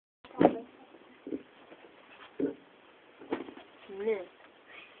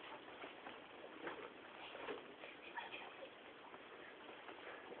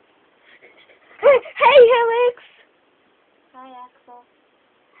for?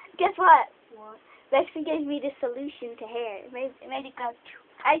 Guess what? What? Lexi gave me the solution to hair. It made it go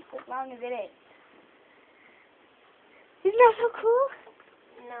twice as long as it is. Isn't that so cool?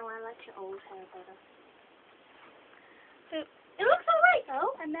 No, I like your old hair better. It looks alright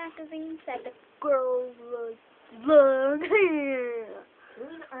though. A magazine said the girls look long hair. Who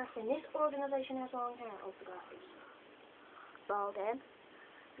on earth in this organization has long hair? Oh, for God's sake. Baldhead,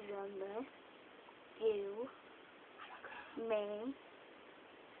 Zumba, you, me,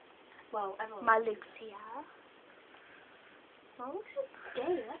 Well, everyone. Maluxia. Well, looks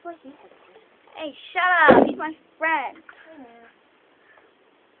gay. That's why he had it. Hey, shut up. He's my friend.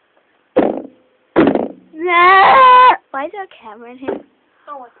 Why is there a camera in here?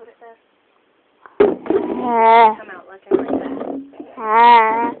 Oh, I put it there. Come out like I like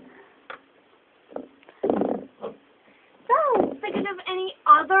that. So, thinking of any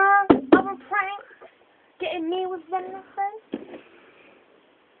other pranks? Getting me with Zenithers?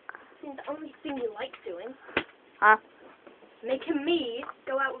 Seems the only thing you like doing. Huh? Making me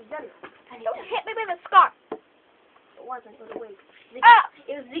go out with Zenithers. Don't hit me with a scarf. It wasn't, it was a wig. Ah!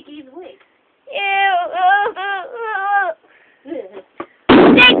 It was Ziggy's wig. Ew.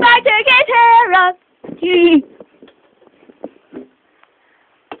 Take my ticket, Tara.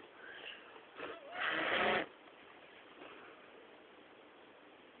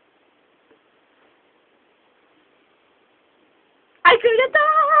 I could have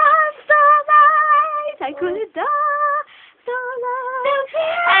done so much. I could have done so much.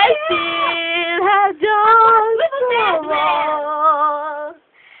 I still have done so much.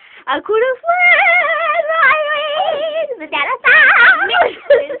 I could have sworn my wings, but that I found.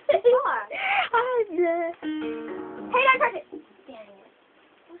 Hey, don't touch it. Dang it.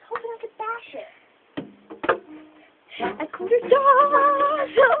 I was hoping I could bash it. I could have done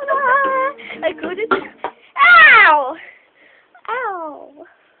so much. I could have. Ow! Ow!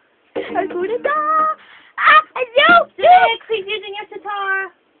 I could have done. I know. Six, he's using your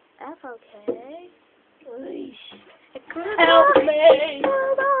sitar. That's okay. I could have Help done me. so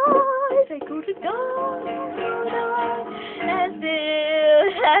much. I could have done so much. I still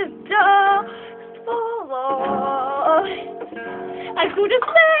have done so much. I could have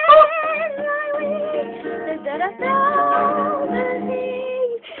said my wings that I found the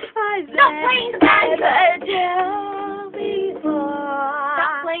things I said. Stop playing the banjo. Before.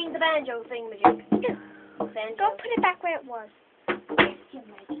 Stop playing the banjo thingamajig. Banjo. Go put it back where it was. Yes, Your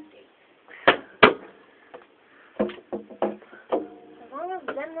Majesty. As long as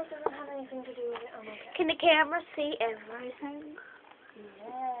Zenith doesn't have anything to do with it, I'm okay. Can the camera see everything?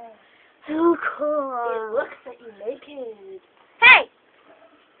 Yes. So It cool. looks that you make it. Hey!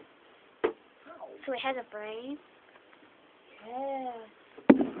 So it has a brain? Yeah.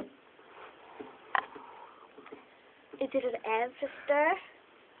 Is it an ancestor?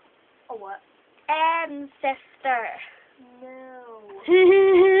 A what? Ancestor. No.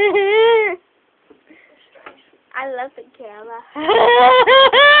 I love the camera.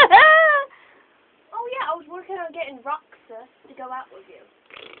 Oh yeah, I was working on getting Roxa to go out with you.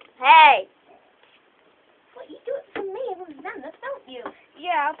 Hey! Well, you do it for me with Zenith, don't you?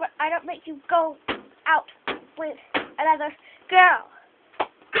 Yeah, but I don't make you go out with another girl.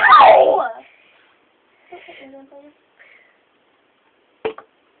 Ow!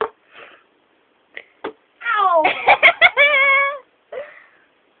 Ow!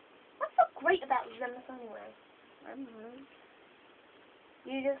 What's so great about Zenith anyway? I don't know.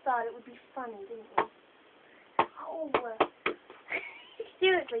 You just thought it would be funny, didn't you? Oh.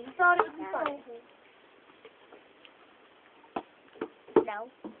 Seriously, you thought it would be funny. No.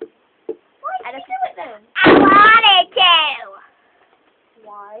 Why did you do it then? I wanted to!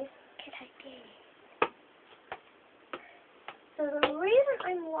 Why? Because I did. So the reason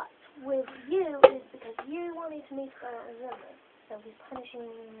I'm with you is because you wanted me to go out with Zenith. So he's punishing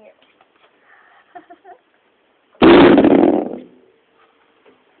you.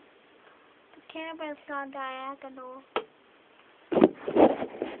 The camera's gone diagonal.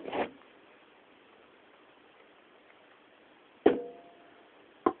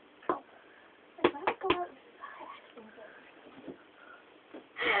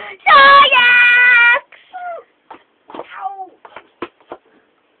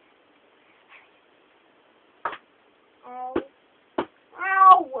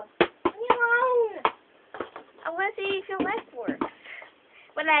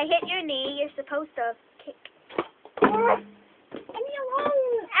 When I hit your knee, you're supposed to kick. Leave me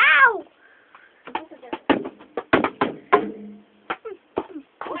alone! Ow!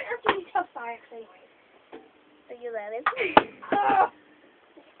 What on earth are you tough by, Axel? So you let him.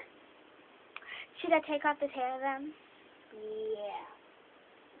 Should I take off his hair then? Yeah.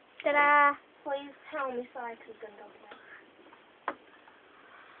 Ta-da! Please tell me so I can go there.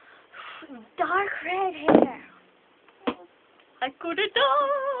 Dark red hair. I could have done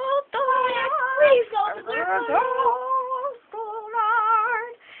the Please go to the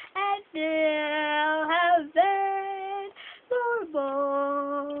and still have been normal.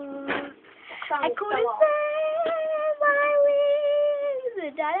 I could have said my wings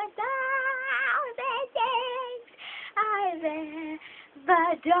and done 1,000 things I've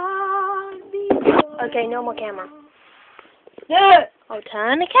ever done before. Okay, no more camera. Yeah. Oh,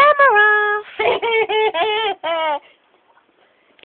 turn the camera off.